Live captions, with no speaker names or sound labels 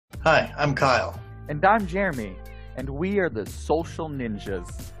Hi, I'm Kyle. And I'm Jeremy, and we are the Social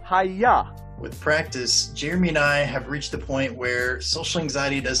Ninjas. Hiya! With practice, Jeremy and I have reached the point where social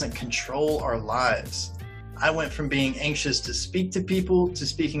anxiety doesn't control our lives. I went from being anxious to speak to people to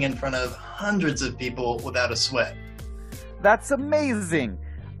speaking in front of hundreds of people without a sweat. That's amazing!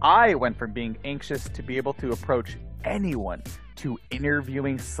 I went from being anxious to be able to approach anyone, to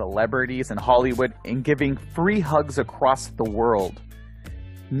interviewing celebrities in Hollywood and giving free hugs across the world.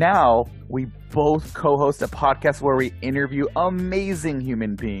 Now, we both co-host a podcast where we interview amazing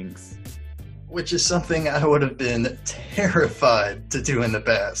human beings. Which is something I would have been terrified to do in the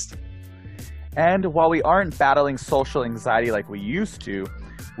past. And while we aren't battling social anxiety like we used to,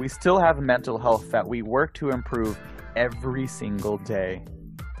 we still have mental health that we work to improve every single day.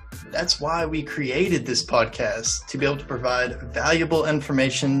 That's why we created this podcast, to be able to provide valuable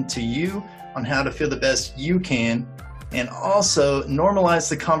information to you on how to feel the best you can, and also normalize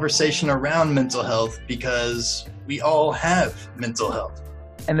the conversation around mental health, because we all have mental health.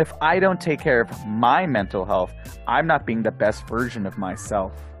 And if I don't take care of my mental health, I'm not being the best version of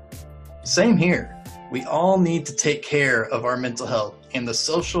myself. Same here. We all need to take care of our mental health, and the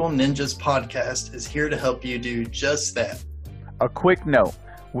Social Ninjas podcast is here to help you do just that. A quick note,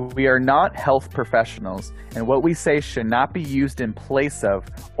 we are not health professionals, and what we say should not be used in place of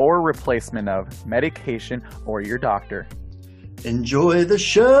or replacement of medication or your doctor. Enjoy the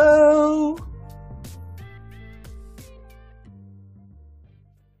show!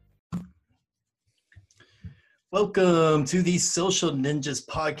 Welcome to the Social Ninjas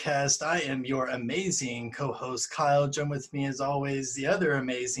podcast. I am your amazing co-host, Kyle. Join with me as always, the other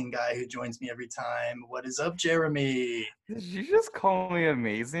amazing guy who joins me every time. What is up, Jeremy? Did you just call me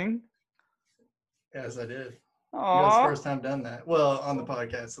amazing? Yes, I did. Aww. It was the first time done that. Well, on the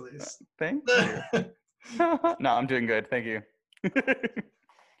podcast at least. Thank you. No, I'm doing good. Thank you.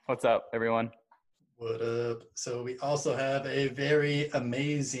 What's up, everyone? What up? So we also have a very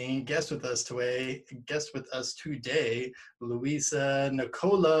amazing guest with us today. Louisa,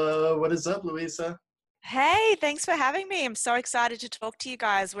 Nicola. What is up, Louisa? Hey, thanks for having me. I'm so excited to talk to you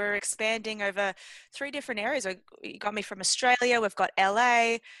guys. We're expanding over 3 different areas. You got me from Australia. We've got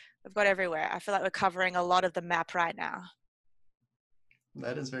LA. We've got everywhere. I feel like we're covering a lot of the map right now.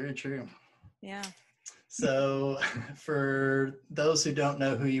 That is very true. Yeah. So for those who don't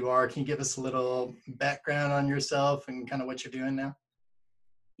know who you are, can you give us a little background on yourself and kind of what you're doing now?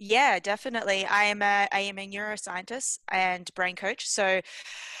 Yeah, definitely. I am a neuroscientist and brain coach. So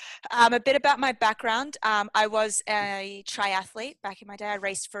a bit about my background. I was a triathlete back in my day. I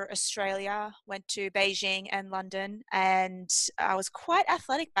raced for Australia, went to Beijing and London, and I was quite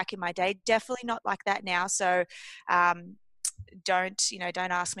athletic back in my day. Definitely not like that now. So don't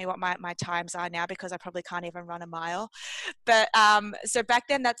ask me what my times are now, because I probably can't even run a mile. But so back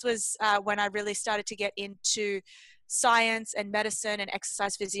then, that was when I really started to get into science and medicine and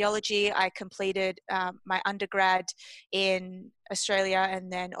exercise physiology. I completed my undergrad in Australia,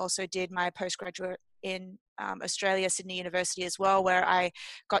 and then also did my postgraduate in Australia, Sydney University as well, where I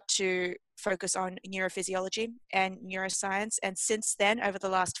got to focus on neurophysiology and neuroscience. And since then, over the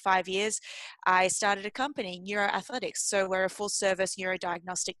last 5 years, I started a company, Neuroathletics. So we're a full service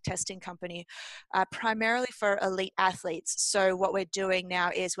neurodiagnostic testing company, primarily for elite athletes. So what we're doing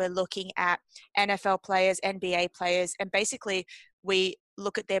now is we're looking at NFL players, NBA players, and basically we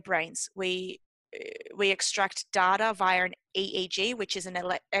look at their brains. We extract data via an EEG, which is an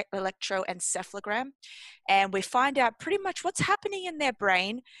electroencephalogram, and we find out pretty much what's happening in their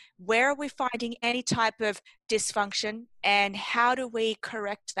brain, where are we finding any type of dysfunction, and how do we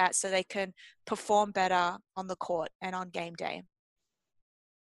correct that so they can perform better on the court and on game day.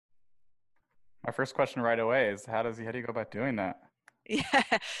 My first question right away is how do you go about doing that? Yeah.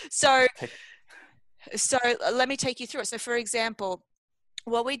 So let me take you through it. So for example,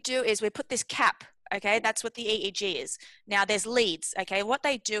 what we do is we put this cap, okay? That's what the EEG is. Now there's leads, okay? What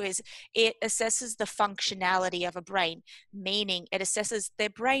they do is it assesses the functionality of a brain, meaning it assesses their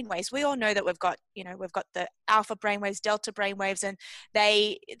brain waves. We all know that we've got the alpha brain waves, delta brain waves, and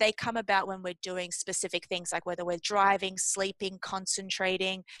they come about when we're doing specific things, like whether we're driving, sleeping,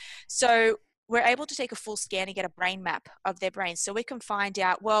 concentrating. So we're able to take a full scan and get a brain map of their brain. So we can find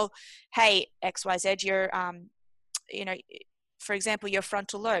out, well, hey, XYZ, you're, for example, your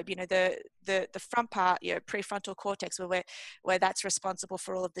frontal lobe, the front part, your prefrontal cortex, where that's responsible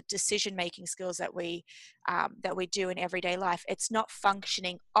for all of the decision-making skills that we do in everyday life. It's not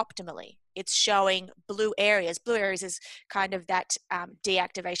functioning optimally. It's showing blue areas. Blue areas is kind of that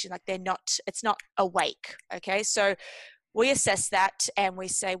deactivation, like it's not awake. Okay, so we assess that and we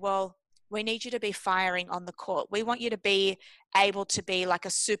say, well, We need you to be firing on the court. We want you to be able to be like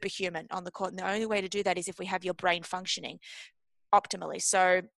a superhuman on the court. And the only way to do that is if we have your brain functioning optimally.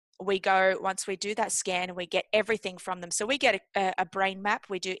 So we go, once we do that scan, and we get everything from them. So we get a brain map,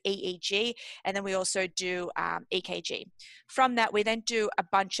 we do EEG, and then we also do EKG. From that, we then do a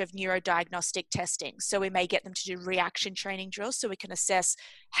bunch of neurodiagnostic testing. So we may get them to do reaction training drills so we can assess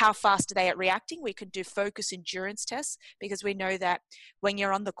how fast are they at reacting. We can do focus endurance tests because we know that when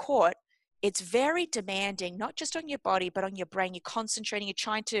you're on the court, it's very demanding, not just on your body, but on your brain. You're concentrating, you're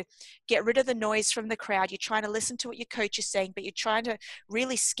trying to get rid of the noise from the crowd. You're trying to listen to what your coach is saying, but you're trying to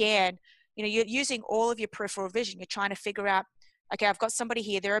really scan. You know, you're using all of your peripheral vision. You're trying to figure out, okay, I've got somebody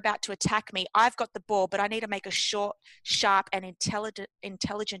here. They're about to attack me. I've got the ball, but I need to make a short, sharp, and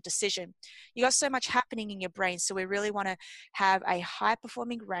intelligent decision. You got so much happening in your brain. So we really want to have a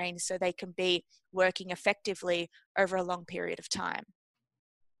high-performing brain so they can be working effectively over a long period of time.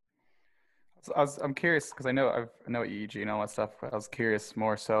 I'm curious because I know EEG and all that stuff. But I was curious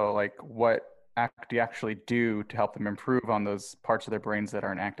more so like what do you actually do to help them improve on those parts of their brains that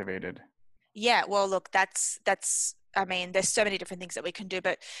aren't activated? Yeah, well, look, that's. I mean, there's so many different things that we can do,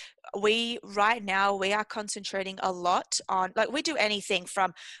 but right now we are concentrating a lot on, like, we do anything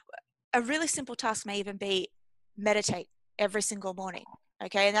from a really simple task may even be meditate every single morning.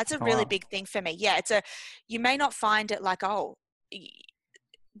 Okay, and that's a Oh, really wow. big thing for me. Yeah, you may not find it like, oh,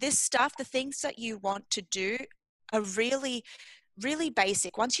 this stuff, the things that you want to do are really, really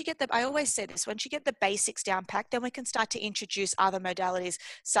basic. Once you get I always say this, once you get the basics down packed, then we can start to introduce other modalities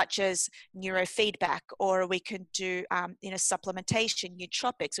such as neurofeedback, or we can do, supplementation,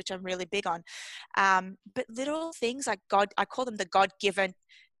 nootropics, which I'm really big on. But little things like I call them the God-given,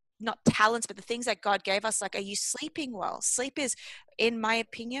 not talents, but the things that God gave us. Like, are you sleeping well? Sleep is, in my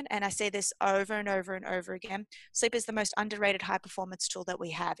opinion, and I say this over and over and over again, sleep is the most underrated high performance tool that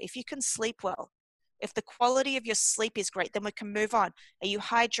we have. If you can sleep well, if the quality of your sleep is great, then we can move on. Are you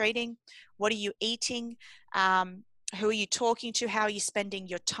hydrating? What are you eating? Who are you talking to? How are you spending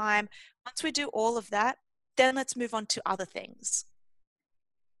your time? Once we do all of that, then let's move on to other things.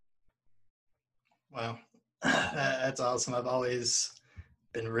 Wow. That's awesome. I've always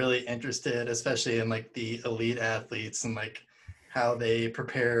been really interested, especially in like the elite athletes and like how they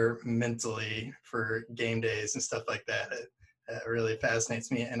prepare mentally for game days and stuff like that. It really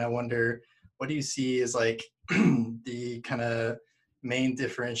fascinates me. And I wonder, what do you see as like the kind of main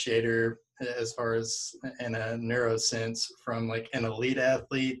differentiator as far as in a neuro sense from like an elite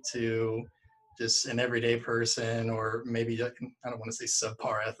athlete to just an everyday person, or maybe I don't want to say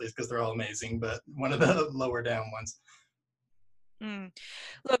subpar athletes because they're all amazing, but one of the lower down ones.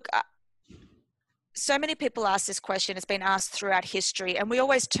 Look, so many people ask this question. It's been asked throughout history, and we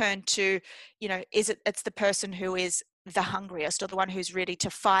always turn to, it's the person who is the hungriest or the one who's ready to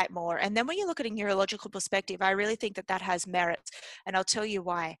fight more. And then when you look at a neurological perspective, I really think that has merit, and I'll tell you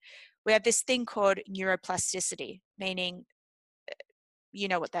why. We have this thing called neuroplasticity, meaning, you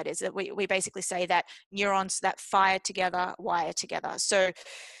know what that is. We basically say that neurons that fire together wire together. So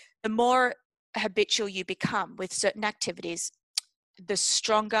the more habitual you become with certain activities, the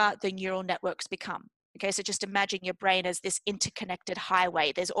stronger the neural networks become. Okay, so just imagine your brain as this interconnected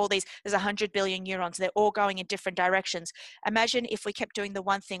highway. There's 100 billion neurons. They're all going in different directions. Imagine if we kept doing the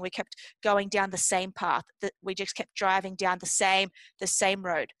one thing, we kept going down the same path, that we just kept driving down the same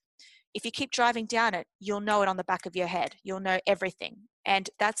road. If you keep driving down it, you'll know it on the back of your head. You'll know everything. And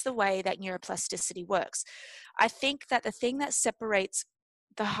that's the way that neuroplasticity works. I think that the thing that separates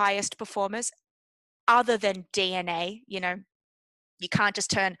the highest performers, other than DNA, you can't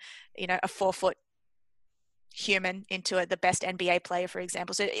just turn, a 4-foot human into the best NBA player, for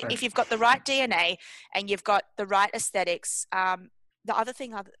example. So Right. if you've got the right DNA and you've got the right aesthetics, the other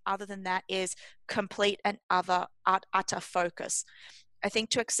thing other than that is complete and utter focus. I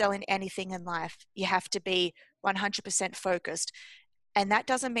think to excel in anything in life, you have to be 100% focused. And that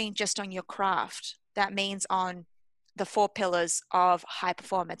doesn't mean just on your craft. That means on the 4 pillars of high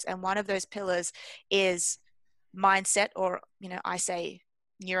performance. And one of those pillars is mindset, or, I say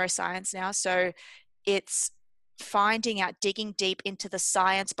neuroscience now. So it's finding out, digging deep into the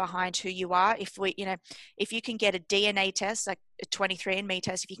science behind who you are. If you can get a DNA test, like a 23andMe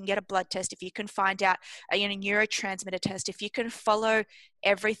test, if you can get a blood test, if you can find out a neurotransmitter test, if you can follow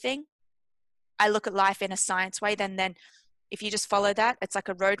everything, I look at life in a science way, then if you just follow that, it's like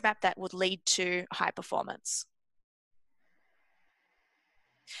a roadmap that would lead to high performance.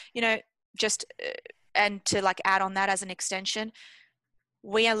 And to like add on that as an extension,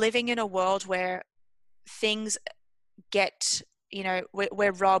 we are living in a world where things get,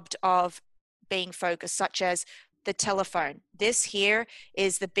 we're robbed of being focused, such as the telephone. This here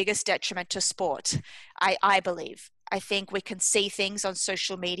is the biggest detriment to sport, I believe. I think we can see things on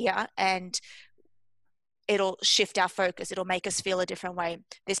social media and it'll shift our focus. It'll make us feel a different way.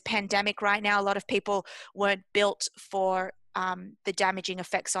 This pandemic right now, a lot of people weren't built for the damaging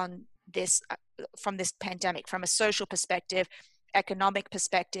effects on this from this pandemic, from a social perspective, economic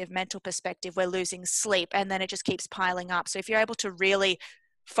perspective, mental perspective. We're losing sleep, and then it just keeps piling up. So if you're able to really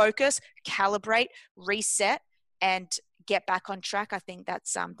focus, calibrate, reset, and get back on track, I think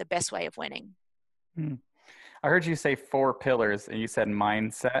that's the best way of winning. I heard you say 4 pillars, and you said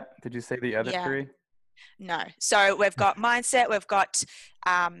mindset. Did you say the other Yeah. 3? No. So we've got mindset, we've got,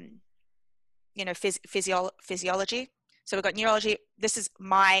 physiology. So we've got neurology. This is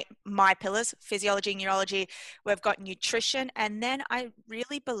my pillars, physiology, neurology. We've got nutrition. And then I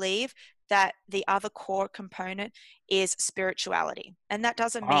really believe that the other core component is spirituality. And that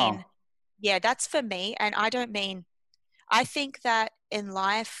doesn't mean, that's for me. And I think that in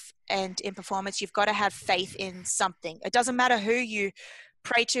life and in performance, you've got to have faith in something. It doesn't matter who you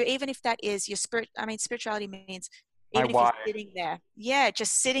pray to, even if that is your spirit. I mean, spirituality means even if you're sitting there,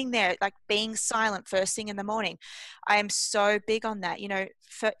 just sitting there, like being silent first thing in the morning. I am so big on that.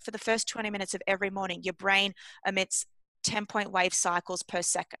 For the first 20 minutes of every morning, your brain emits 10-point wave cycles per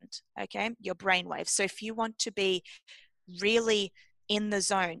second. Okay, your brain waves. So if you want to be really in the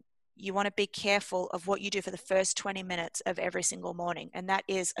zone, you want to be careful of what you do for the first 20 minutes of every single morning. And that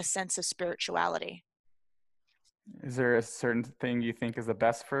is a sense of spirituality. Is there a certain thing you think is the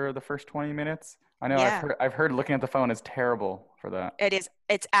best for the first 20 minutes? I know I've heard looking at the phone is terrible for that. It is.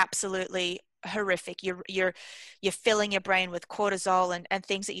 It's absolutely horrific. You're filling your brain with cortisol and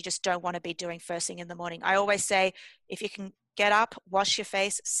things that you just don't want to be doing first thing in the morning. I always say, if you can get up, wash your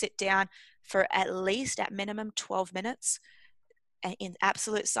face, sit down for at minimum 12 minutes in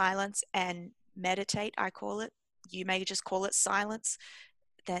absolute silence and meditate, I call it. You may just call it silence.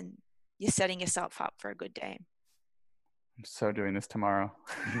 Then you're setting yourself up for a good day. I'm so doing this tomorrow.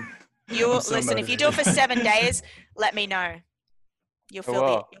 Listen, if you do it for 7 days, let me know. You'll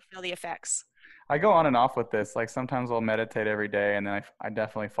feel the effects. I go on and off with this. Like sometimes I'll meditate every day and then I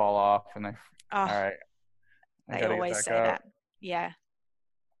definitely fall off and all right. I always say that. Yeah.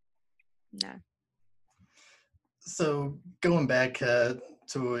 No. So going back to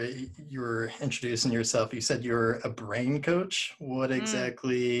you were introducing yourself, you said you're a brain coach. What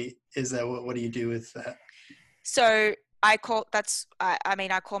exactly is that? What do you do with that? So I call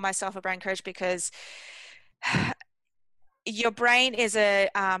myself a brain coach because your brain is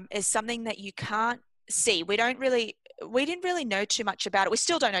something that you can't see. We didn't really know too much about it. We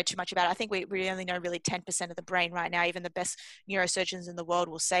still don't know too much about it. I think we only know really 10% of the brain right now. Even the best neurosurgeons in the world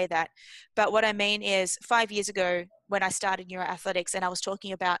will say that. But what I mean is 5 years ago when I started neuroathletics and I was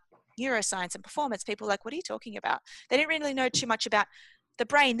talking about neuroscience and performance, people were like, what are you talking about? They didn't really know too much about the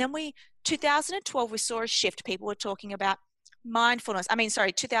brain. Then 2012, we saw a shift. People were talking about mindfulness.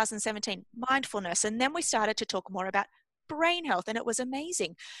 2017, mindfulness. And then we started to talk more about brain health, and it was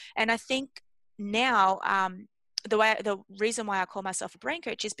amazing. And I think now, the reason why I call myself a brain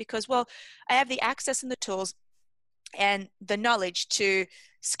coach is because, I have the access and the tools and the knowledge to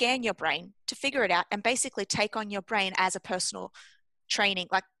scan your brain, to figure it out, and basically take on your brain as a personal training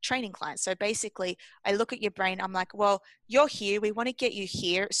client. So basically I look at your brain, I'm like, well, you're here, we want to get you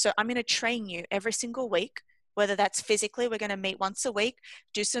here. So I'm going to train you every single week, whether that's physically, we're going to meet once a week,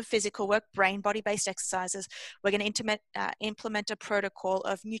 do some physical work, brain body-based exercises. We're going to implement a protocol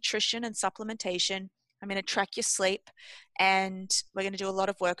of nutrition and supplementation. I'm going to track your sleep, and we're going to do a lot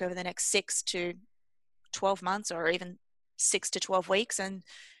of work over the next 6 to 12 months or even 6 to 12 weeks and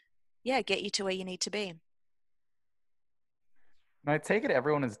get you to where you need to be. And I take it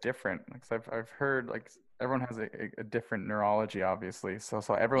everyone is different. Like I've heard like everyone has a different neurology, obviously. So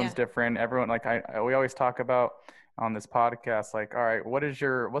everyone's different. Everyone we always talk about on this podcast, like, all right,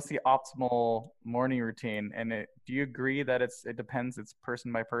 what's the optimal morning routine? And do you agree that it depends? It's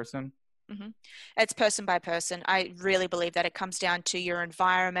person by person. Mm-hmm. It's person by person. I really believe that it comes down to your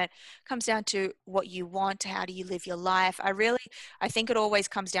environment, comes down to what you want, how do you live your life. I think it always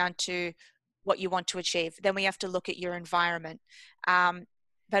comes down to what you want to achieve. Then we have to look at your environment.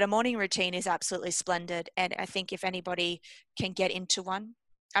 But a morning routine is absolutely splendid. And I think if anybody can get into one,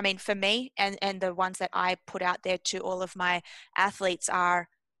 for me and the ones that I put out there to all of my athletes are,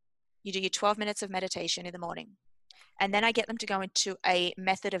 you do your 12 minutes of meditation in the morning. And then I get them to go into a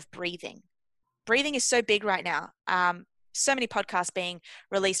method of breathing. Breathing is so big right now. So many podcasts being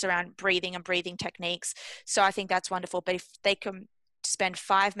released around breathing and breathing techniques. So I think that's wonderful. But if they can spend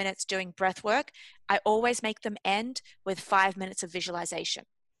 5 minutes doing breath work, I always make them end with 5 minutes of visualization.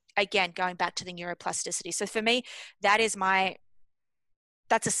 again, going back to the neuroplasticity. So for me, that's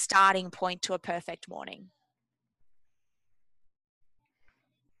a starting point to a perfect morning.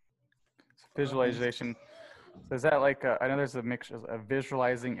 Visualization. So is that like I know there's a mixture of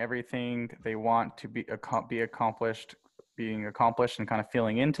visualizing everything they want to be accomplished, being accomplished, and kind of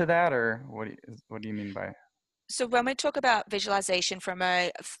feeling into that, or what do you mean by? So when we talk about visualization from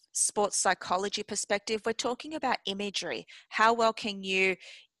a sports psychology perspective, we're talking about imagery. How well can you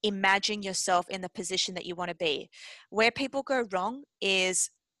imagine yourself in the position that you want to be? Where people go wrong is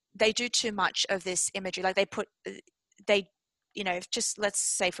they do too much of this imagery. Like they, just let's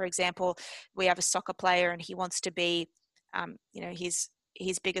say, for example, we have a soccer player and he wants to be,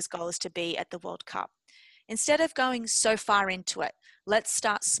 his biggest goal is to be at the World Cup. Instead of going so far into it, let's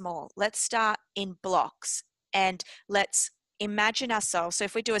start small. Let's start in blocks. And let's imagine ourselves. So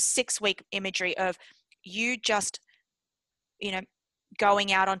if we do a 6-week imagery of you just,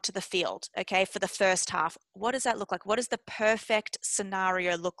 going out onto the field, okay, for the first half, what does that look like? What does the perfect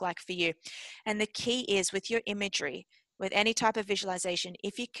scenario look like for you? And the key is with your imagery, with any type of visualization,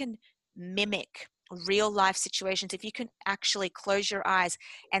 if you can mimic real life situations, if you can actually close your eyes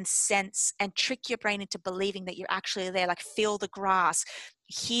and sense and trick your brain into believing that you're actually there, like feel the grass,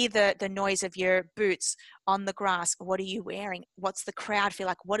 hear the noise of your boots on the grass. What are you wearing? What's the crowd feel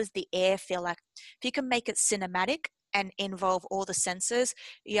like? What does the air feel like? If you can make it cinematic and involve all the senses,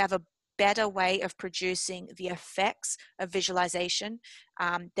 you have a better way of producing the effects of visualization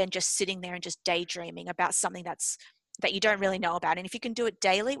than just sitting there and just daydreaming about something that you don't really know about. And if you can do it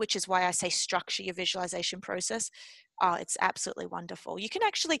daily, which is why I say structure your visualization process, it's absolutely wonderful. You can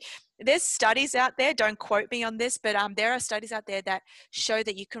actually, there's studies out there, don't quote me on this, but there are studies out there that show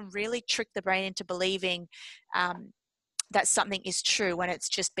that you can really trick the brain into believing that something is true when it's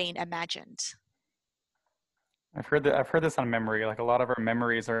just been imagined. I've heard this on memory. Like a lot of our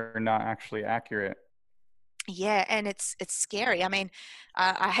memories are not actually accurate. Yeah, and it's scary. I mean,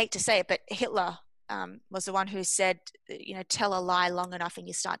 I hate to say it, but Hitler was the one who said, tell a lie long enough and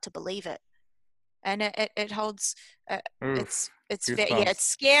you start to believe it. And it holds, Oof, it's goosebumps. it's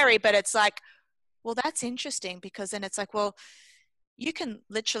scary, but it's like, well, that's interesting, because then it's like, well, you can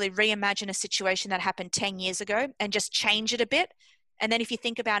literally reimagine a situation that happened 10 years ago and just change it a bit. And then if you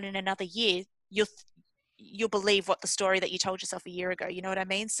think about it in another year, you'll believe what the story that you told yourself a year ago. You know what I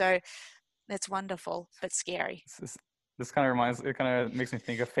mean? So it's wonderful, but scary. This kind of makes me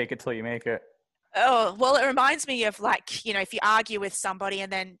think of fake it till you make it. Oh, well, it reminds me of, like, if you argue with somebody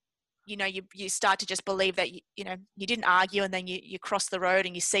and then, you start to just believe that, you didn't argue, and then you cross the road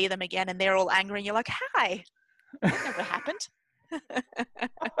and you see them again and they're all angry and you're like, hi, that never happened.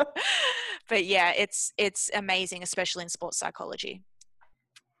 But yeah, it's amazing, especially in sports psychology.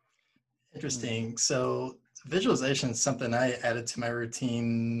 Interesting. So visualization is something I added to my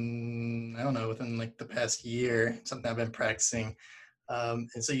routine, I don't know, within like the past year, something I've been practicing.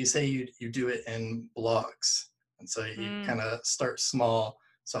 And so you say you do it in blocks. And so you kind of start small.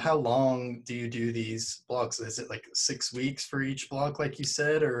 So how long do you do these blocks? Is it like 6 weeks for each block, like you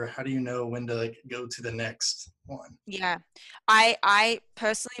said, or how do you know when to like go to the next one? Yeah, I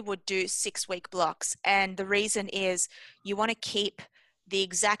personally would do 6-week blocks, and the reason is you want to keep the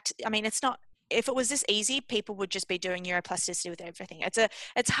exact. I mean, it's not. If it was this easy, people would just be doing neuroplasticity with everything.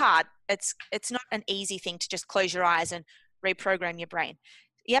 It's hard. It's not an easy thing to just close your eyes and reprogram your brain.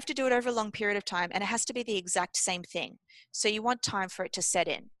 You have to do it over a long period of time, and it has to be the exact same thing. So you want time for it to set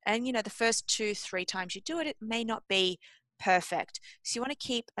in. And the first 2-3 times you do it, it may not be perfect. So you want to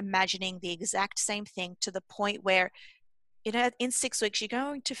keep imagining the exact same thing to the point where, in 6 weeks, you're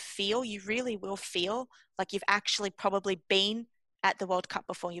going to feel, you really will feel like you've actually probably been at the World Cup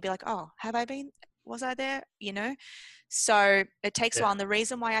before. You'll be like, oh, have I been? Was I there? So it takes a while. And the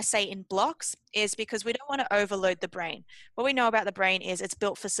reason why I say in blocks is because we don't want to overload the brain. What we know about the brain is it's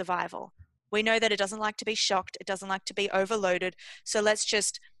built for survival. We know that it doesn't like to be shocked. It doesn't like to be overloaded. So let's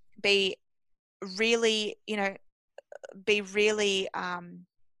just be really, be really I'm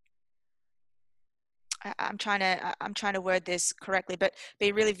trying to word this correctly, but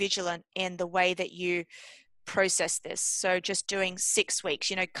be really vigilant in the way that you process this. So just doing 6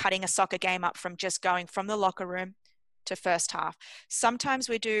 weeks, cutting a soccer game up from just going from the locker room to first half. Sometimes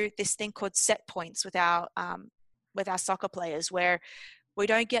we do this thing called set points with our soccer players, where we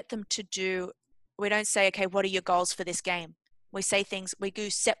don't get them to do. We don't say, okay, what are your goals for this game? We say things. We do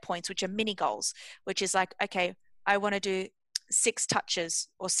set points, which are mini goals, which is like, okay, I want to do 6 touches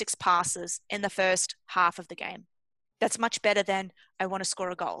or 6 passes in the first half of the game. That's much better than I want to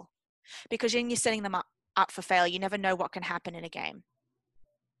score a goal, because then you're setting them up for failure. You never know what can happen in a game.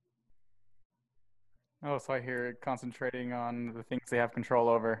 Oh, so I hear concentrating on the things they have control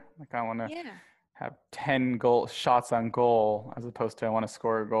over. Like I want to Yeah. have 10 shots on goal as opposed to I want to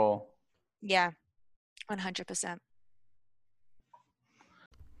score a goal. Yeah. 100%.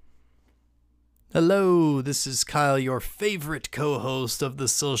 Hello, this is Kyle, your favorite co-host of the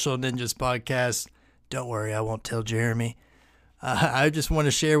Social Ninjas podcast. Don't worry, I won't tell Jeremy. I just want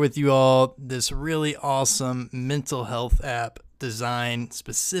to share with you all this really awesome mental health app designed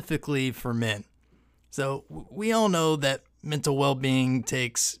specifically for men. So we all know that mental well-being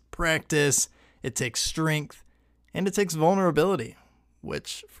takes practice, it takes strength, and it takes vulnerability,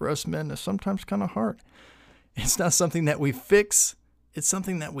 which for us men is sometimes kind of hard. It's not something that we fix, it's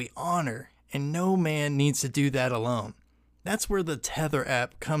something that we honor, and no man needs to do that alone. That's where the Tether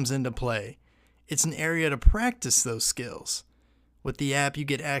app comes into play. It's an area to practice those skills. With the app, you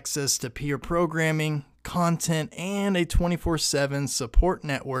get access to peer programming, content, and a 24/7 support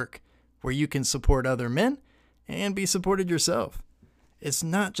network where you can support other men and be supported yourself. It's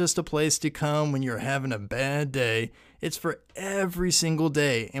not just a place to come when you're having a bad day, it's for every single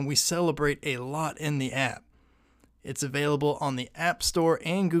day, and we celebrate a lot in the app. It's available on the App Store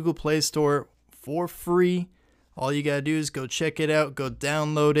and Google Play Store for free. All you gotta do is go check it out, go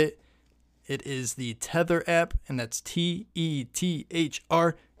download it. It is the Tether app, and that's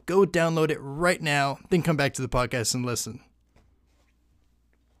TETHR. Go download it right now, then come back to the podcast and listen.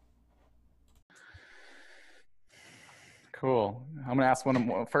 Cool. I'm gonna ask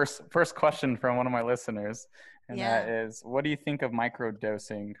first question from one of my listeners, and that is, what do you think of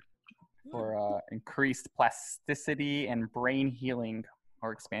microdosing for increased plasticity and brain healing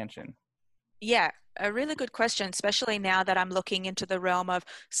or expansion? Yeah, a really good question, especially now that I'm looking into the realm of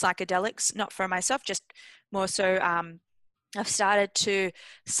psychedelics, not for myself, just more so I've started to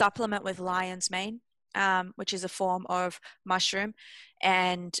supplement with lion's mane, which is a form of mushroom.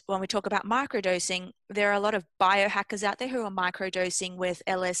 And when we talk about microdosing, there are a lot of biohackers out there who are microdosing with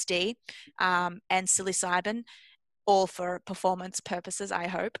LSD and psilocybin, all for performance purposes, I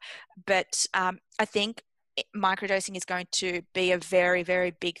hope. But I think microdosing is going to be a very,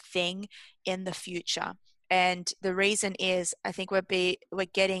 very big thing in the future. And the reason is I think we're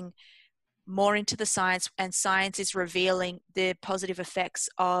getting more into the science, and science is revealing the positive effects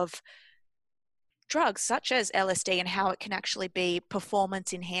of drugs such as LSD and how it can actually be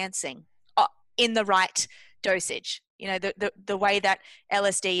performance enhancing in the right dosage. You know, the way that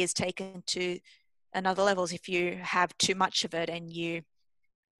LSD is taken to another levels, if you have too much of it and you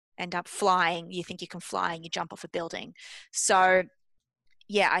end up flying, you think you can fly and you jump off a building. So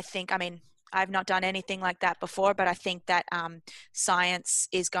yeah, I mean, I've not done anything like that before, but I think that science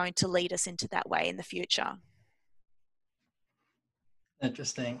is going to lead us into that way in the future.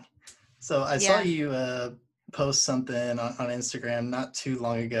 Interesting. So I saw Yeah. you post something on Instagram not too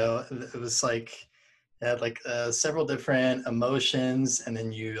long ago. It was like it had like several different emotions, and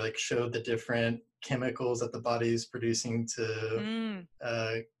then you like showed the different chemicals that the body's producing to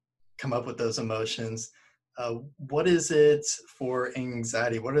come up with those emotions. What is it for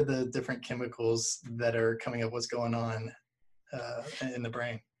anxiety? What are the different chemicals that are coming up? What's going on in the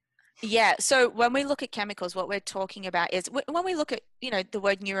brain? Yeah. So when we look at chemicals, what we're talking about is when we look at, you know, the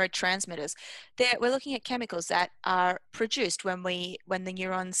word neurotransmitters, we're looking at chemicals that are produced when the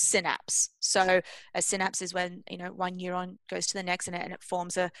neurons synapse. So a synapse is when, you know, one neuron goes to the next and it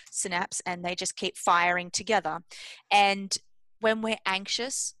forms a synapse, and they just keep firing together. And when we're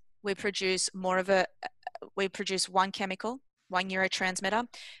anxious, we produce one chemical, one neurotransmitter,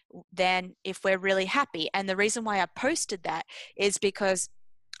 than if we're really happy. And the reason why I posted that is because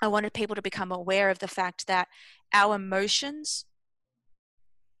I wanted people to become aware of the fact that our emotions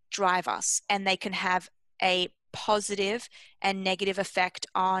drive us, and they can have a positive and negative effect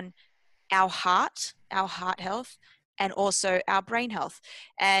on our heart health, and also our brain health.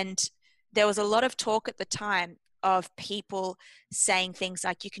 And there was a lot of talk at the time of people saying things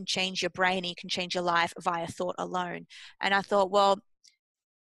like you can change your brain and you can change your life via thought alone. And I thought, well,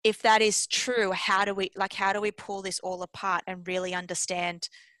 if that is true, how do we pull this all apart and really understand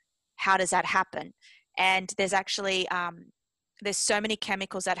how does that happen? And there's actually there's so many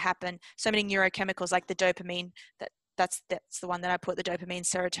chemicals that happen, so many neurochemicals like the dopamine, that's the one that I put, the dopamine,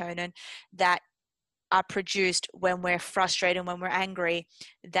 serotonin, that are produced when we're frustrated, when we're angry,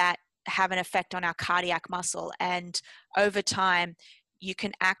 that have an effect on our cardiac muscle. And over time, you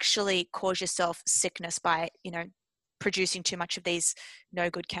can actually cause yourself sickness by, you know, producing too much of these no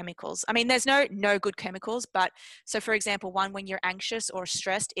good chemicals. I mean, there's no good chemicals, but so for example, one when you're anxious or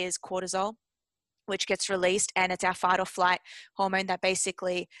stressed is cortisol, which gets released, and it's our fight or flight hormone that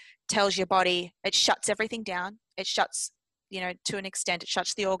basically tells your body, it shuts everything down. It shuts to an extent. It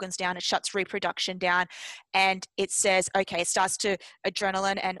shuts the organs down, it shuts reproduction down, and it says, okay, it starts to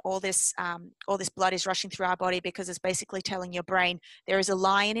adrenaline, and all this blood is rushing through our body because it's basically telling your brain there is a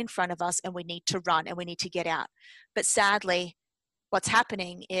lion in front of us and we need to run and we need to get out. But sadly, what's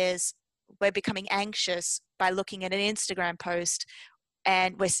happening is we're becoming anxious by looking at an Instagram post,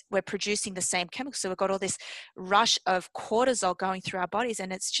 and we're producing the same chemicals. So we've got all this rush of cortisol going through our bodies,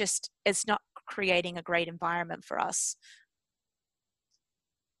 and it's not creating a great environment for us.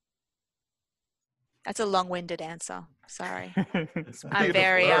 That's a long-winded answer. Sorry. I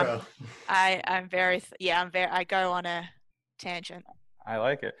go on a tangent. I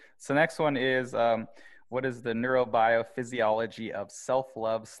like it. So next one is, what is the neurobiophysiology of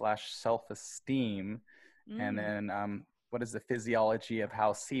self-love / self-esteem? And then what is the physiology of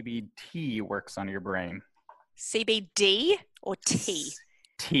how CBT works on your brain? CBD or T?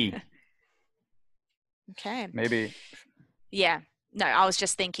 T. Okay. Maybe. Yeah. No, I was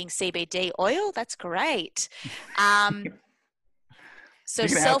just thinking CBD oil. That's great. So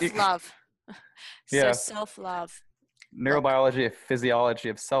self-love. Yeah. So self-love. Neurobiology of physiology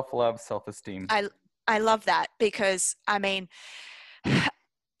of self-love, self-esteem. I love that, because I mean,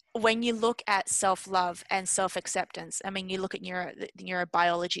 when you look at self-love and self-acceptance, I mean, you look at the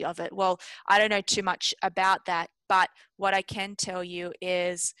neurobiology of it. Well, I don't know too much about that, but what I can tell you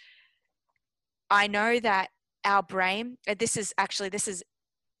is I know that our brain, I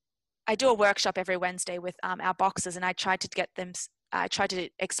do a workshop every Wednesday with our boxers, and I try to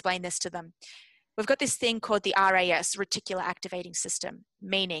explain this to them. We've got this thing called the RAS, reticular activating system,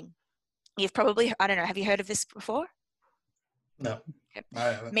 meaning you've probably, I don't know, have you heard of this before? No, I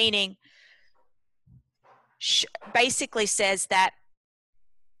haven't. Meaning basically says that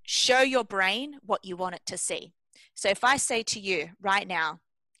show your brain what you want it to see. So if I say to you right now,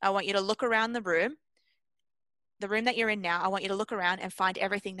 I want you to look around the room that you're in now, I want you to look around and find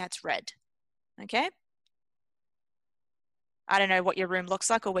everything that's red. Okay? I don't know what your room looks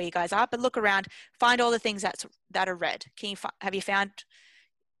like or where you guys are, but look around, find all the things that are red. Have you found?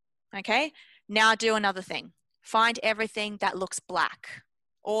 Okay? Now do another thing. Find everything that looks black.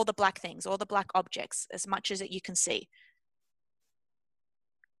 All the black things, all the black objects, as much as you can see.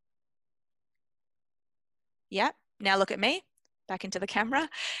 Yeah. Now look at me, back into the camera.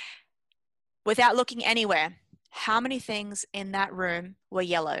 Without looking anywhere, how many things in that room were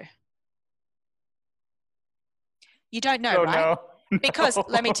yellow? You don't know, right? No. Because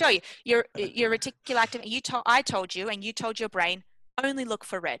let me tell you, your reticular activity, I told you, and you told your brain, only look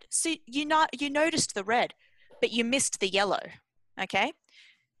for red. So you noticed the red, but you missed the yellow. Okay?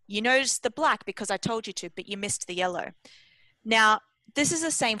 You noticed the black because I told you to, but you missed the yellow. Now, this is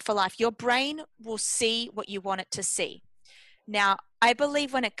the same for life. Your brain will see what you want it to see. Now, I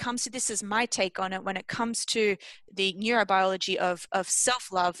believe when it comes to, this is my take on it, when it comes to the neurobiology of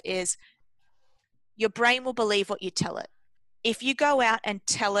self-love, is your brain will believe what you tell it. If you go out and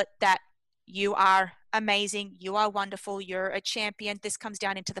tell it that you are amazing, you are wonderful, you're a champion, this comes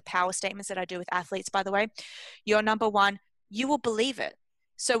down into the power statements that I do with athletes, by the way, you're number one, you will believe it.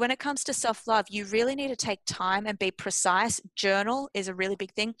 So when it comes to self-love, you really need to take time and be precise. Journal is a really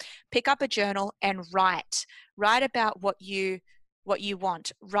big thing. Pick up a journal and write. Write about what you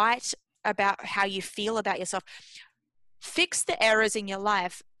want. Write about how you feel about yourself. Fix the errors in your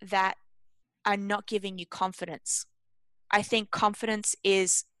life that are not giving you confidence. I think confidence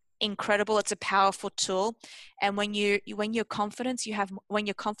is incredible. It's a powerful tool. And when you're confident, you have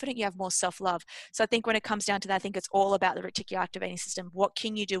more self-love. So I think when it comes down to that, I think it's all about the reticular activating system. What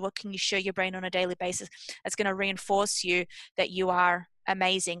can you do? What can you show your brain on a daily basis that's going to reinforce you that you are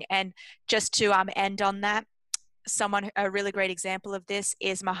amazing? And just to end on that, a really great example of this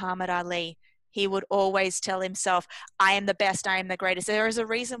is Muhammad Ali. He would always tell himself, I am the best, I am the greatest. There is a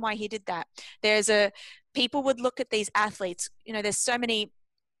reason why he did that. People would look at these athletes, there's so many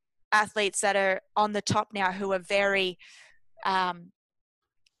athletes that are on the top now who are very, they're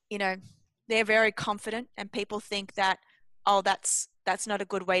very confident, and people think that, oh, that's not a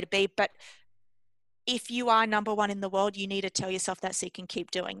good way to be. But if you are number one in the world, you need to tell yourself that so you can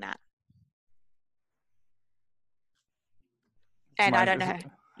keep doing that. And I don't know.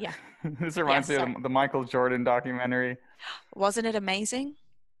 Yeah. This reminds me of the Michael Jordan documentary. Wasn't it amazing?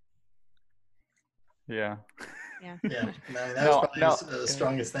 Yeah. Yeah. That was probably his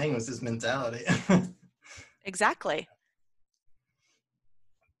strongest thing, was his mentality. Exactly.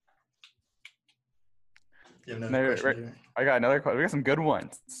 You have another question? I got another question. We got some good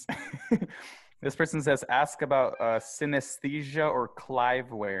ones. This person says, ask about synesthesia or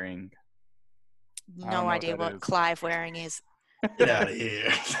Clive wearing. No idea what Clive wearing is. Get out of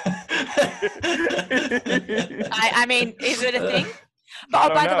here. I mean, is it a thing? But I oh,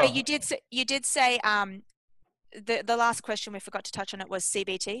 don't by the way, know. you did say the last question we forgot to touch on it was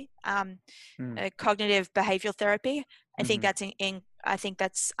CBT, cognitive behavioral therapy. I think that's I think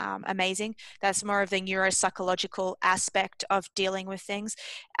that's amazing. That's more of the neuropsychological aspect of dealing with things.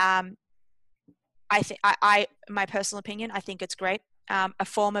 I think my personal opinion, I think it's great. A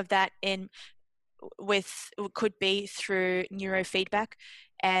form of that could be through neurofeedback,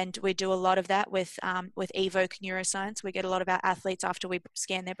 and we do a lot of that with Evoke Neuroscience. We get a lot of our athletes, after we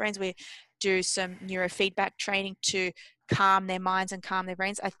scan their brains, we do some neurofeedback training to calm their minds and calm their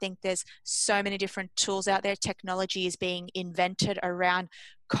brains. I think there's so many different tools out there. Technology is being invented around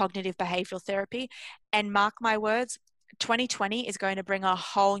cognitive behavioral therapy, and mark my words, 2020 is going to bring a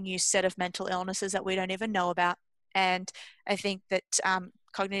whole new set of mental illnesses that we don't even know about. And I think that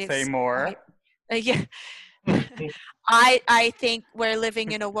cognitive Say more. yeah. I think we're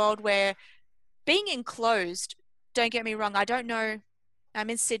living in a world where being enclosed, don't get me wrong, I don't know, I'm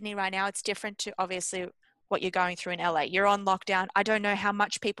in Sydney right now. It's different to obviously what you're going through in LA. You're on lockdown. I don't know how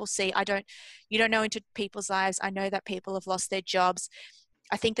much people see. You don't know into people's lives. I know that people have lost their jobs.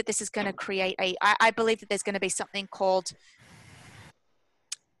 I think that this is going to create I believe that there's going to be something called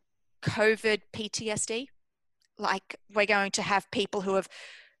COVID PTSD. Like, we're going to have people who have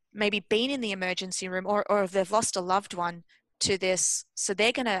maybe been in the emergency room, or if they've lost a loved one to this, so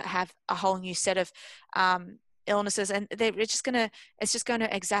they're going to have a whole new set of illnesses, and it's just going to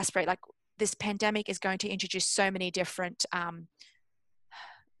exacerbate. Like, this pandemic is going to introduce so many different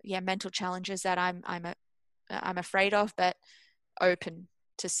mental challenges that I'm afraid of, but open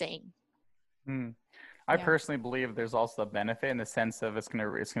to seeing. I personally believe there's also a benefit in the sense of it's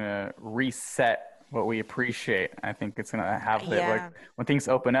gonna reset what we appreciate. I think it's gonna have like when things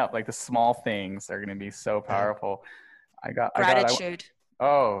open up, like the small things are gonna be so powerful. Gratitude.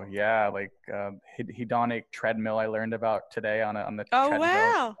 Oh yeah, like hedonic treadmill I learned about today on the treadmill,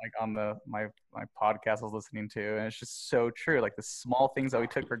 wow. like on my podcast I was listening to, and it's just so true. Like the small things that we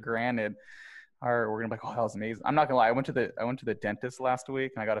took for granted we're gonna be like, oh, that was amazing. I'm not gonna lie, I went to the dentist last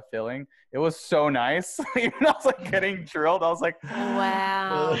week and I got a filling. It was so nice. Even though I was like getting drilled, I was like,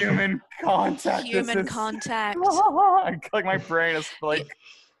 wow, human contact. Like my brain is like,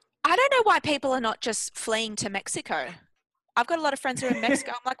 I don't know why people are not just fleeing to Mexico. I've got a lot of friends who are in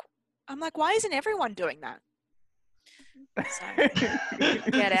Mexico. I'm like, why isn't everyone doing that? So,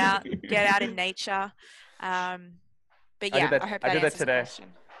 get out in nature. But yeah, I hope that answers the question.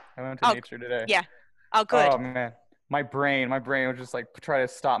 I went to nature today. Yeah. Oh, good. Oh man, my brain would just like try to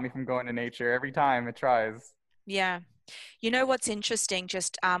stop me from going to nature every time it tries. Yeah. You know what's interesting,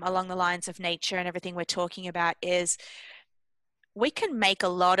 just along the lines of nature and everything we're talking about, is we can make a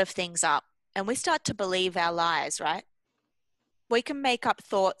lot of things up, and we start to believe our lies, right? We can make up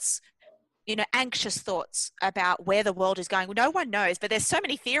thoughts, anxious thoughts about where the world is going. No one knows, but there's so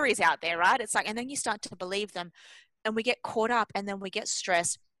many theories out there, right? It's like, and then you start to believe them, and we get caught up, and then we get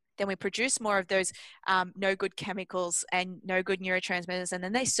stressed. Then we produce more of those no good chemicals and no good neurotransmitters, and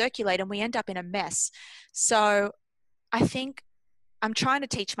then they circulate, and we end up in a mess. So I think I'm trying to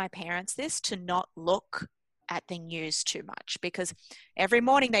teach my parents this, to not look at the news too much, because every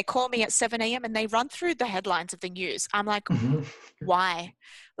morning they call me at 7 a.m. and they run through the headlines of the news. I'm like, why?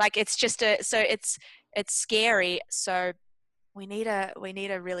 Like, it's just it's scary. So we need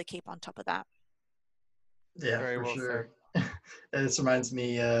to really keep on top of that. Yeah, very for sure. This reminds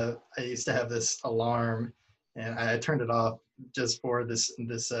me, I used to have this alarm, and I turned it off just for this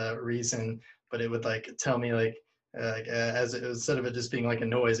reason, but it would like tell me as it, instead of it just being like a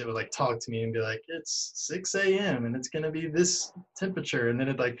noise, it would like talk to me and be like, it's 6 a.m. and it's going to be this temperature. And then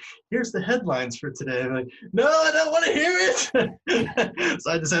it like, here's the headlines for today. I'm like, no, I don't want to hear it.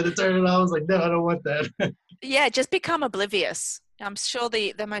 So I just had to turn it off. I was like, no, I don't want that. Yeah, just become oblivious. I'm sure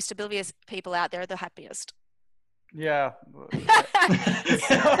the most oblivious people out there are the happiest. Yeah.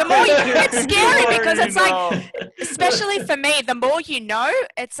 The more it's scary, because it's like, especially for me, the more you know,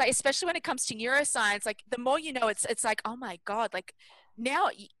 it's like, especially when it comes to neuroscience, like the more you know, it's like, oh my God, like now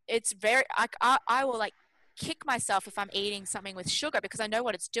it's very, I will like kick myself if I'm eating something with sugar, because I know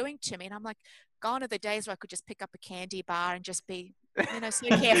what it's doing to me. And I'm like, gone are the days where I could just pick up a candy bar and just be, so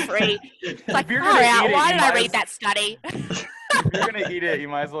carefree. It's like, why did I read that study? If you're gonna eat it, you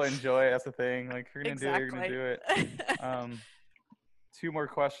might as well enjoy it. That's the thing. Like, if you're gonna do it, you're gonna do it. Two more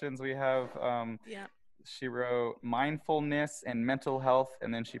questions we have. She wrote mindfulness and mental health,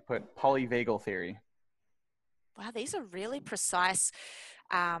 and then she put polyvagal theory. Wow, these are really precise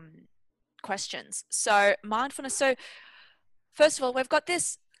questions. So mindfulness. So first of all, we've got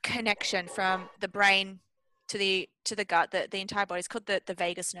this connection from the brain to the gut, the entire body. It's called the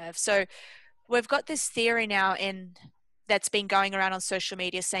vagus nerve. So we've got this theory now that's been going around on social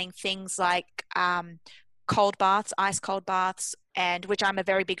media saying things like cold baths, ice cold baths, and which I'm a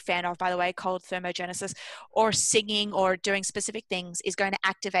very big fan of, by the way, cold thermogenesis, or singing or doing specific things is going to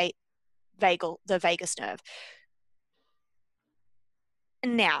activate the vagus nerve.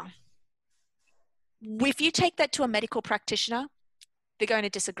 Now, if you take that to a medical practitioner, they're going to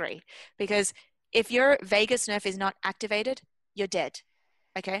disagree, because if your vagus nerve is not activated, you're dead.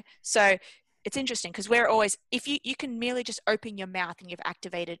 Okay, so it's interesting because we're always, if you can merely just open your mouth and you've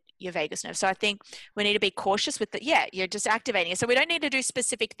activated your vagus nerve. So I think we need to be cautious with the, yeah, you're just activating it. So we don't need to do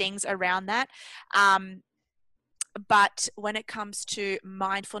specific things around that. But when it comes to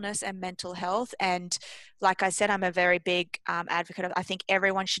mindfulness and mental health, and like I said, I'm a very big advocate of, I think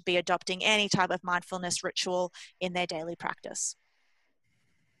everyone should be adopting any type of mindfulness ritual in their daily practice.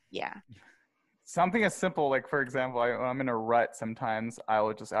 Yeah. Something as simple, like, for example, when I'm in a rut, sometimes I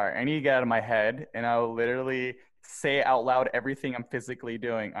will just, all right, I need to get out of my head, and I will literally say out loud everything I'm physically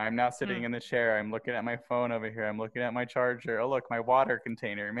doing. I'm now sitting in the chair. I'm looking at my phone over here. I'm looking at my charger. Oh, look, my water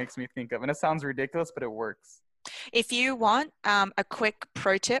container. It makes me think of, and it sounds ridiculous, but it works. If you want a quick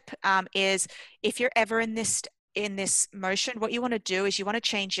pro tip, is if you're ever in this motion, what you want to do is you want to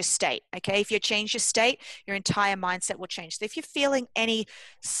change your state. Okay, if you change your state, your entire mindset will change. So if you're feeling any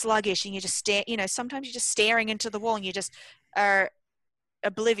sluggish and you just stare, sometimes you're just staring into the wall and you just are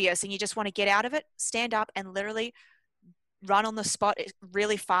oblivious and you just want to get out of it, stand up and literally run on the spot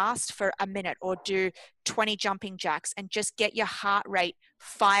really fast for a minute, or do 20 jumping jacks and just get your heart rate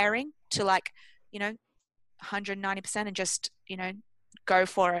firing to 190%, and just go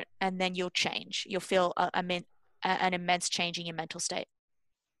for it, and then you'll change. You'll feel an immense change in your mental state.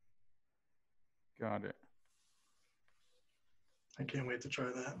 Got it. I can't wait to try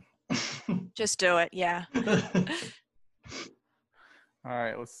that. Just do it. Yeah. All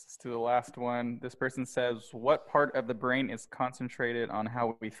right, let's do the last one. This person says, what part of the brain is concentrated on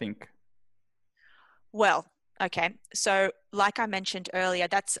how we think? Well, okay. So like I mentioned earlier,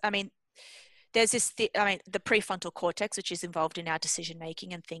 there's the prefrontal cortex, which is involved in our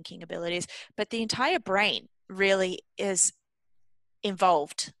decision-making and thinking abilities, but the entire brain really is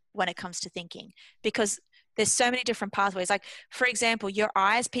involved when it comes to thinking, because there's so many different pathways. Like, for example, your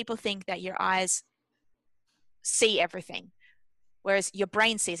eyes, people think that your eyes see everything, whereas your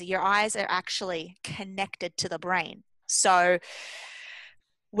brain sees it. Your eyes are actually connected to the brain. So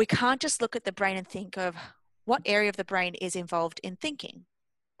we can't just look at the brain and think of what area of the brain is involved in thinking,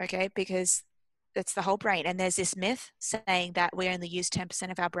 okay? Because it's the whole brain. And there's this myth saying that we only use 10%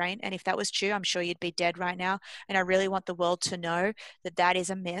 of our brain. And if that was true, I'm sure you'd be dead right now. And I really want the world to know that that is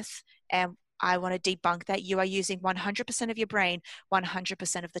a myth. And I want to debunk that. You are using 100% of your brain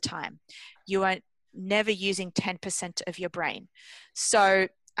 100% of the time. You are never using 10% of your brain. So,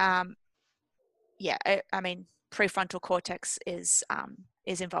 prefrontal cortex is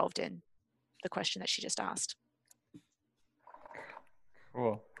involved in the question that she just asked.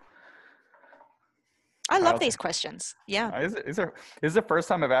 Cool. I love these questions. Yeah. This is the first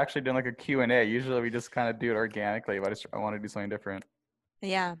time I've actually done like a Q&A. Usually we just kind of do it organically, but I want to do something different.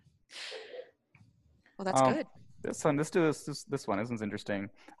 Yeah. Well, that's good. This one. Let's do this one. This one's interesting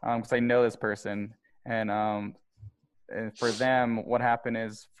because I know this person, and for them, what happened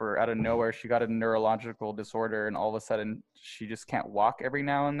is, out of nowhere, she got a neurological disorder, and all of a sudden, she just can't walk every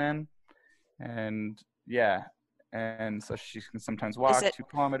now and then, and yeah, and so she can sometimes walk 2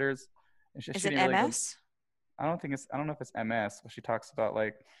 kilometers. And is it MS? I don't know if it's MS, but she talks about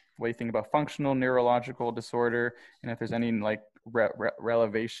like what you think about functional neurological disorder, and if there's any like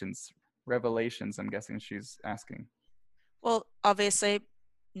revelations. I'm guessing she's asking. Well, obviously,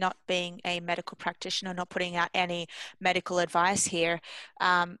 not being a medical practitioner, not putting out any medical advice here,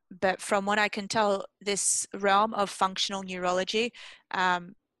 but from what I can tell, this realm of functional neurology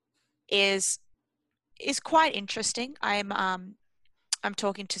is quite interesting. I'm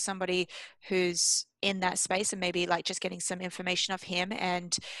talking to somebody who's in that space, and maybe like just getting some information of him.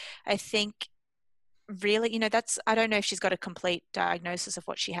 And I think really, I don't know if she's got a complete diagnosis of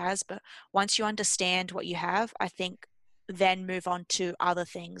what she has, but once you understand what you have, I think then move on to other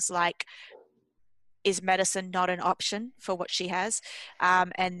things like, is medicine not an option for what she has?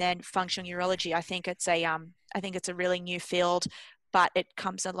 And then functional neurology, I think it's a really new field, but it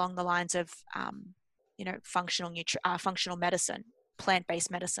comes along the lines of, functional medicine, plant-based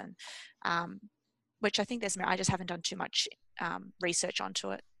medicine, which I think I just haven't done too much research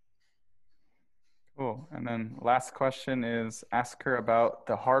onto it. Cool. And then last question is, ask her about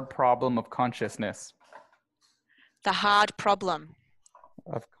the hard problem of consciousness. The hard problem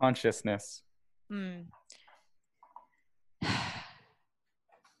of consciousness.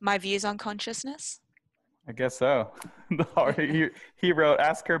 My views on consciousness? I guess so. He wrote,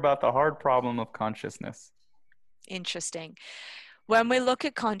 ask her about the hard problem of consciousness. Interesting. When we look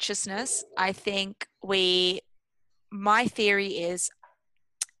at consciousness, I think my theory is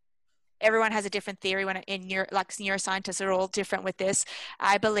everyone has a different theory like neuroscientists are all different with this.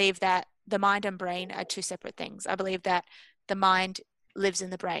 I believe that the mind and brain are two separate things. I believe that the mind lives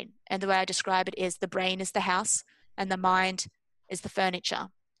in the brain. And the way I describe it is the brain is the house and the mind is the furniture.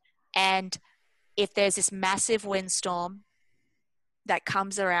 And if there's this massive windstorm that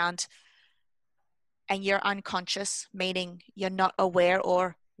comes around and you're unconscious, meaning you're not aware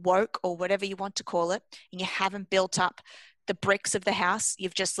or woke or whatever you want to call it, and you haven't built up the bricks of the house,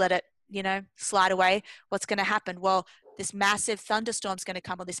 you've just let it, slide away, what's going to happen? Well, this massive thunderstorm's going to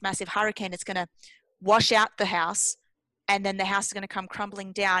come, or this massive hurricane is going to wash out the house, and then the house is going to come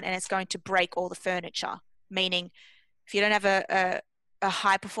crumbling down and it's going to break all the furniture. Meaning, if you don't have a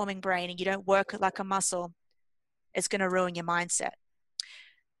high-performing brain and you don't work like a muscle, it's going to ruin your mindset.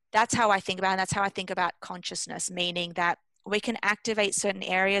 That's how I think about it. And that's how I think about consciousness, meaning that we can activate certain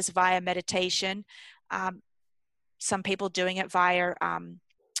areas via meditation. Some people doing it via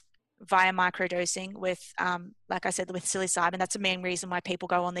microdosing with, like I said, with psilocybin. That's the main reason why people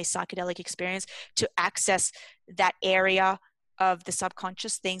go on these psychedelic experience, to access that area of the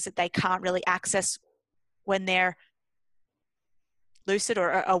subconscious, things that they can't really access when they're lucid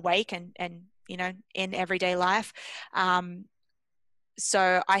or awake and in everyday life.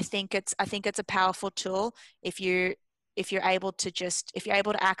 So I think it's a powerful tool if you're able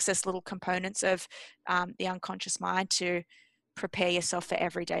to access little components of the unconscious mind to prepare yourself for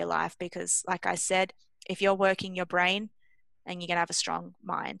everyday life. Because like I said, if you're working your brain, and you're going to have a strong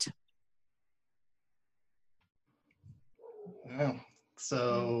mind. Yeah.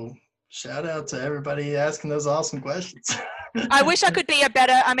 So shout out to everybody asking those awesome questions. I wish I could be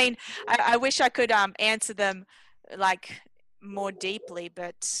I wish I could answer them like more deeply,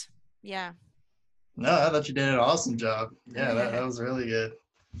 but yeah. No, I thought you did an awesome job. Yeah, that was really good.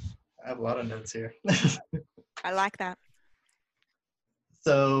 I have a lot of notes here. I like that.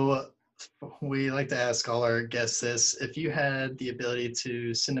 So we like to ask all our guests this: if you had the ability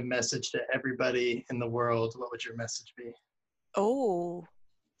to send a message to everybody in the world, what would your message be? Oh,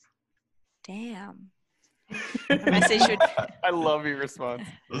 damn. My message would I love your response.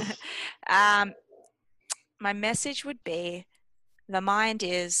 My message would be, the mind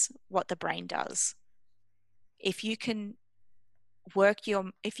is what the brain does. If you can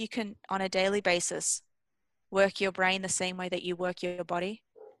on a daily basis work your brain the same way that you work your body,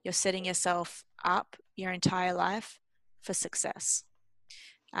 you're setting yourself up your entire life for success.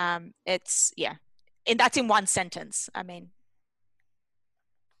 And that's in one sentence.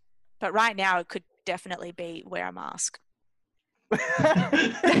 But right now it could definitely be wear a mask.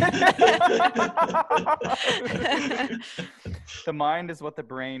 The mind is what the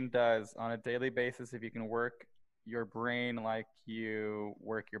brain does on a daily basis. If you can work your brain like you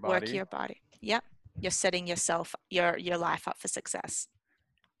work your body. Work your body. Yep. You're setting your life up for success.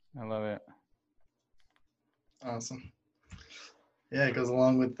 I love it. Awesome. Yeah, it goes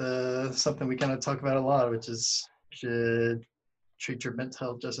along with something we kind of talk about a lot, which is you should treat your mental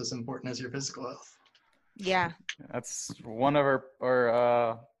health just as important as your physical health. Yeah. That's one of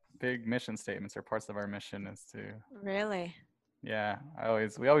our big mission statements, or parts of our mission, is to really. Yeah,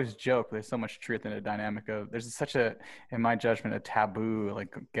 we always joke. There's so much truth in the dynamic of. There's such a, in my judgment, a taboo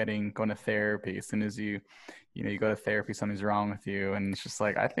like going to therapy. As soon as you go to therapy, something's wrong with you, and it's just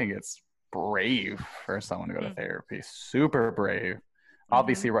like, I think it's brave for someone to go to therapy. Super brave.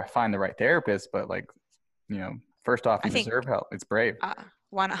 Obviously, find the right therapist, but first off, you deserve help. It's brave.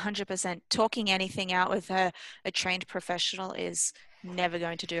 100%. Talking anything out with a trained professional is never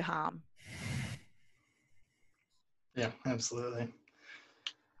going to do harm. Yeah, absolutely.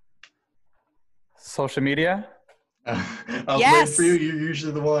 Social media? I'll wait for you. You're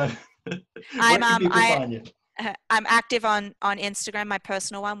usually the one. I'm active on Instagram, my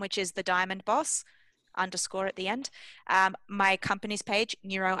personal one, which is the Diamond Boss _ at the end. My company's page,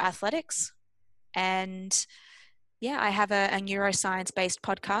 Neuroathletics. And yeah, I have a neuroscience based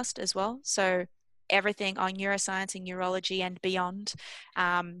podcast as well. So everything on neuroscience and neurology and beyond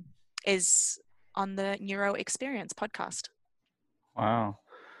is on the Neuro Experience podcast. Wow.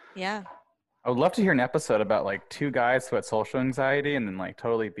 Yeah. I would love to hear an episode about like two guys who had social anxiety and then like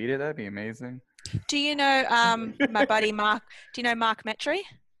totally beat it. That'd be amazing. Do you know my buddy Mark? Do you know Mark Metry?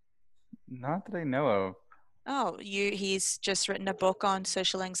 Not that I know of. Oh, he's just written a book on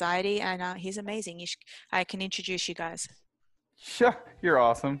social anxiety, and he's amazing. I can introduce you guys. Sure, you're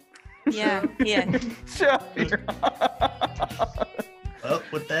awesome. Yeah, yeah. Sure. Well,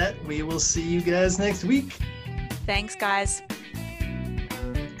 with that, we will see you guys next week. Thanks, guys.